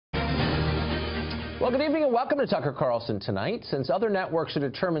Well, good evening and welcome to Tucker Carlson Tonight. Since other networks are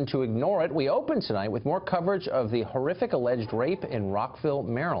determined to ignore it, we open tonight with more coverage of the horrific alleged rape in Rockville,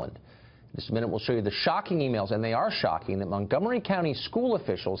 Maryland. In just a minute, we'll show you the shocking emails, and they are shocking, that Montgomery County school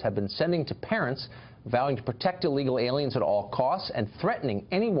officials have been sending to parents vowing to protect illegal aliens at all costs and threatening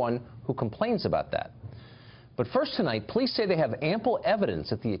anyone who complains about that. But first tonight, police say they have ample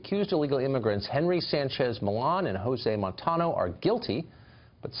evidence that the accused illegal immigrants Henry Sanchez Milan and Jose Montano are guilty.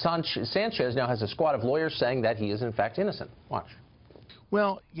 But Sanchez now has a squad of lawyers saying that he is, in fact, innocent. Watch.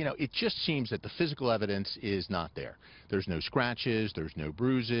 Well, you know, it just seems that the physical evidence is not there. There's no scratches, there's no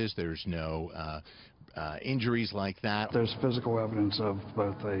bruises, there's no injuries like that. There's physical evidence of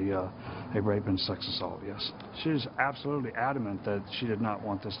both a rape and sex assault, yes. She's absolutely adamant that she did not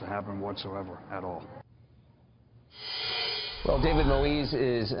want this to happen whatsoever at all. Well, David Moise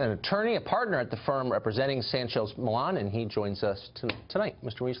is an attorney, a partner at the firm representing Sanchez Milan, and he joins us tonight.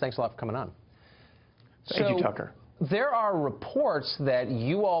 Mr. Moise, thanks a lot for coming on. Thank you, Tucker. There are reports that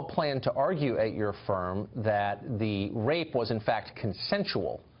you all plan to argue at your firm that the rape was, in fact,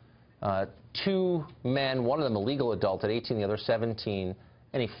 consensual. Two men, one of them a legal adult at 18, the other 17,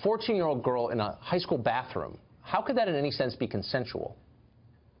 and a 14-year-old girl in a high school bathroom. How could that in any sense be consensual?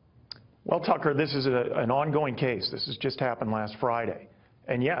 Well, Tucker, this is an ongoing case. This has just happened last Friday.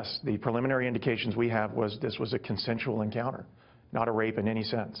 And yes, the preliminary indications we have was this was a consensual encounter, not a rape in any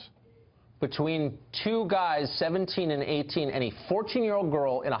sense. Between two guys, 17 and 18, and a 14-year-old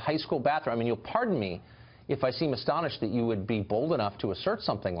girl in a high school bathroom. I mean, you'll pardon me if I seem astonished that you would be bold enough to assert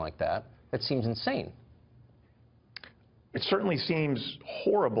something like that. That seems insane. It certainly seems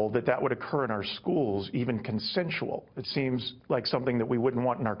horrible that that would occur in our schools, even consensual. It seems like something that we wouldn't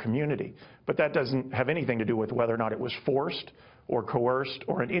want in our community. But that doesn't have anything to do with whether or not it was forced or coerced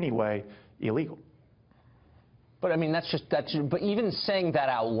or in any way illegal. But I mean, but even saying that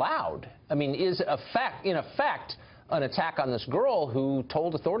out loud, I mean, is in effect an attack on this girl who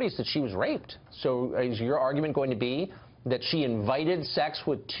told authorities that she was raped. So is your argument going to be that she invited sex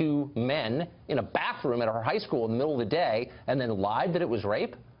with two men in a bathroom at her high school in the middle of the day and then lied that it was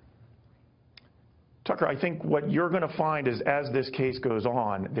rape? Tucker, I think what you're going to find is as this case goes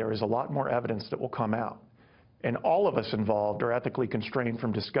on, there is a lot more evidence that will come out. And all of us involved are ethically constrained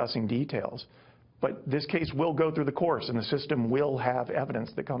from discussing details. But this case will go through the course, and the system will have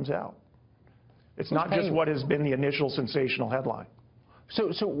evidence that comes out. It's not just what has been the initial sensational headline. So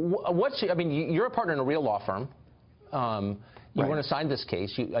I mean, you're a partner in a real law firm. You weren't assigned this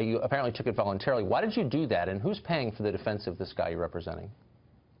case. You apparently took it voluntarily. Why did you do that, and who's paying for the defense of this guy you're representing?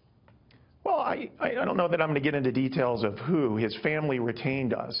 Well, I don't know that I'm going to get into details of who. His family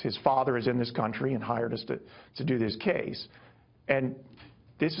retained us. His father is in this country and hired us to do this case. And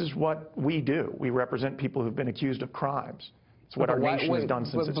this is what we do. We represent people who've been accused of crimes. It's what our nation has done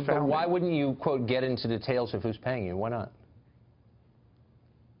since its founding. But why wouldn't you, quote, get into details of who's paying you? Why not?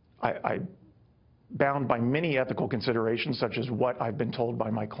 I'm bound by many ethical considerations, such as what I've been told by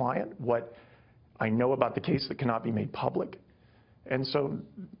my client, what I know about the case that cannot be made public. And so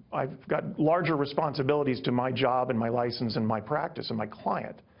I've got larger responsibilities to my job and my license and my practice and my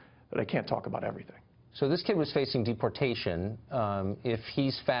client that I can't talk about everything. So this kid was facing deportation. If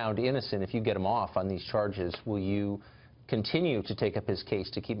he's found innocent, if you get him off on these charges, will you continue to take up his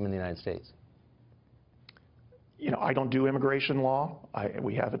case to keep him in the United States? You know, I don't do immigration law.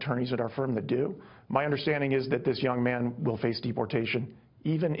 We have attorneys at our firm that do. My understanding is that this young man will face deportation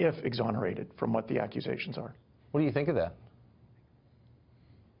even if exonerated from what the accusations are. What do you think of that?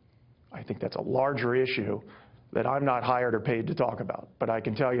 I think that's a larger issue that I'm not hired or paid to talk about. But I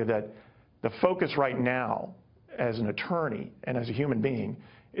can tell you that the focus right now as an attorney and as a human being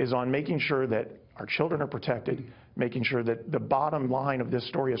is on making sure that our children are protected, making sure that the bottom line of this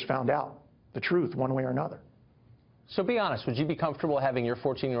story is found out, the truth one way or another. So be honest, would you be comfortable having your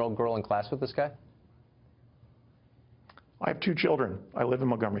 14-year-old girl in class with this guy? I have two children. I live in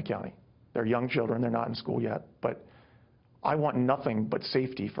Montgomery County. They're young children. They're not in school yet. But I want nothing but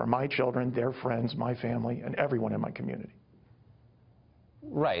safety for my children, their friends, my family, and everyone in my community.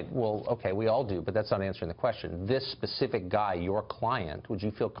 Right. Well, okay, we all do, but that's not answering the question. This specific guy, your client, would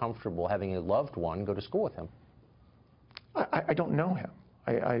you feel comfortable having a loved one go to school with him? I don't know him.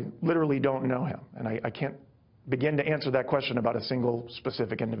 I literally don't know him. And I can't begin to answer that question about a single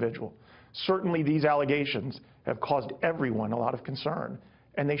specific individual. Certainly these allegations have caused everyone a lot of concern,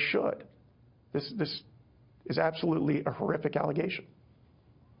 and they should. This is absolutely a horrific allegation.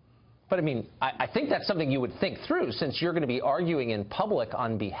 But I mean, I think that's something you would think through, since you're going to be arguing in public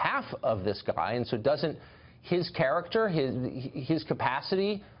on behalf of this guy. And so doesn't his character, his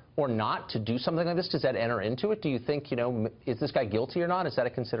capacity or not to do something like this, does that enter into it? Do you think, you know, is this guy guilty or not? Is that a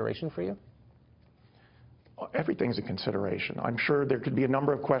consideration for you? Everything's a consideration. I'm sure there could be a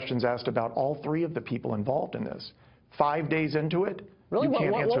number of questions asked about all three of the people involved in this. 5 days into it, really? you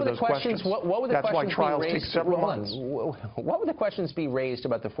can't answer those questions. What would the That's why questions trials be take raised, several months. What would the questions be raised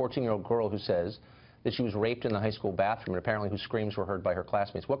about the 14-year-old girl who says that she was raped in the high school bathroom and apparently whose screams were heard by her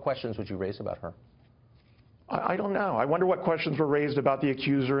classmates? What questions would you raise about her? I don't know. I wonder what questions were raised about the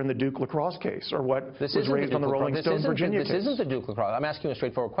accuser in the Duke lacrosse case, or what was raised on the Rolling Stone Virginia case. This isn't the Duke lacrosse. I'm asking you a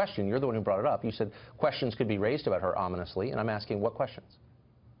straightforward question. You're the one who brought it up. You said questions could be raised about her ominously, and I'm asking what questions?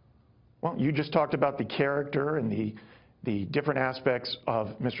 Well, you just talked about the character and the different aspects of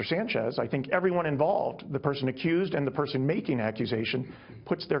Mr. Sanchez. I think everyone involved, the person accused and the person making accusation,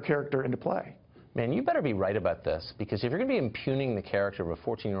 puts their character into play. Man, you better be right about this, because if you're going to be impugning the character of a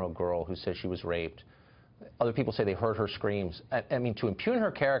 14-year-old girl who says she was raped, other people say they heard her screams. I mean, to impugn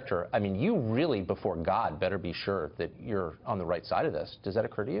her character, I mean, you really, before God, better be sure that you're on the right side of this. Does that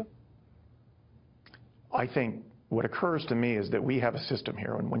occur to you? I think what occurs to me is that we have a system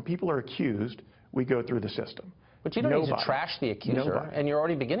here, and when people are accused, we go through the system. But you don't need to trash the accuser, and you're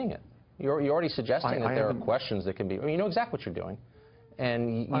already beginning it. You're already suggesting that there are questions that can be. I mean, you know exactly what you're doing.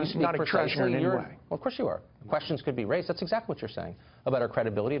 And you speak not a trasher in any way. Well, of course you are. Questions could be raised. That's exactly what you're saying about her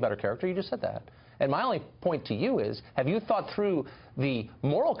credibility, about her character. You just said that. And my only point to you is, have you thought through the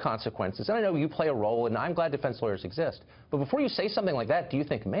moral consequences? And I know you play a role, and I'm glad defense lawyers exist. But before you say something like that, do you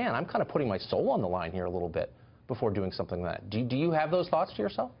think, man, I'm kind of putting my soul on the line here a little bit before doing something like that? Do you have those thoughts to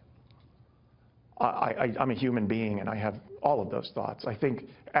yourself? I'm a human being, and I have all of those thoughts. I think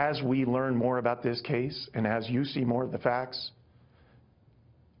as we learn more about this case, and as you see more of the facts,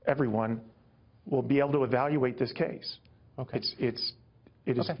 everyone will be able to evaluate this case. Okay. It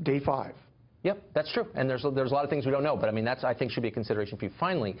is day 5. Yep, that's true. And there's a lot of things we don't know, but I mean, that's, I think, should be a consideration for you.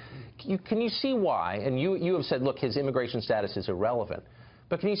 Finally, can you see why, and you have said, look, his immigration status is irrelevant,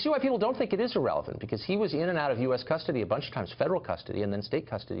 but can you see why people don't think it is irrelevant? Because he was in and out of U.S. custody a bunch of times, federal custody, and then state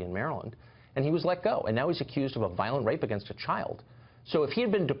custody in Maryland, and he was let go, and now he's accused of a violent rape against a child. So if he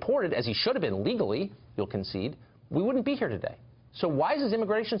had been deported, as he should have been legally, you'll concede, we wouldn't be here today. So why is his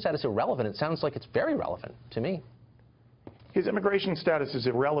immigration status irrelevant? It sounds like it's very relevant to me. His immigration status is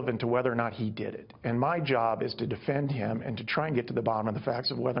irrelevant to whether or not he did it. And my job is to defend him and to try and get to the bottom of the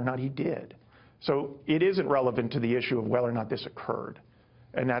facts of whether or not he did. So it isn't relevant to the issue of whether or not this occurred.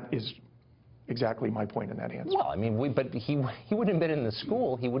 And that is exactly my point in that answer. Well, I mean, but he wouldn't have been in the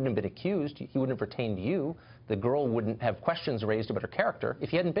school. He wouldn't have been accused. He wouldn't have retained you. The girl wouldn't have questions raised about her character if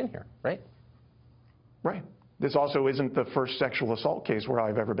he hadn't been here, right? Right. This also isn't the first sexual assault case where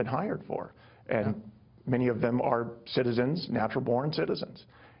I've ever been hired for. And many of them are citizens, natural-born citizens.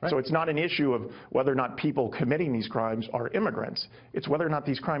 Right. So it's not an issue of whether or not people committing these crimes are immigrants. It's whether or not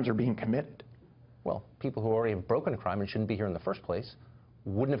these crimes are being committed. Well, people who already have broken a crime and shouldn't be here in the first place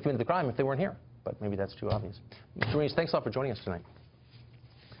wouldn't have committed the crime if they weren't here. But maybe that's too obvious. Mr. Reeves, thanks a lot for joining us tonight.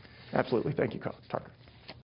 Absolutely. Thank you, Tucker.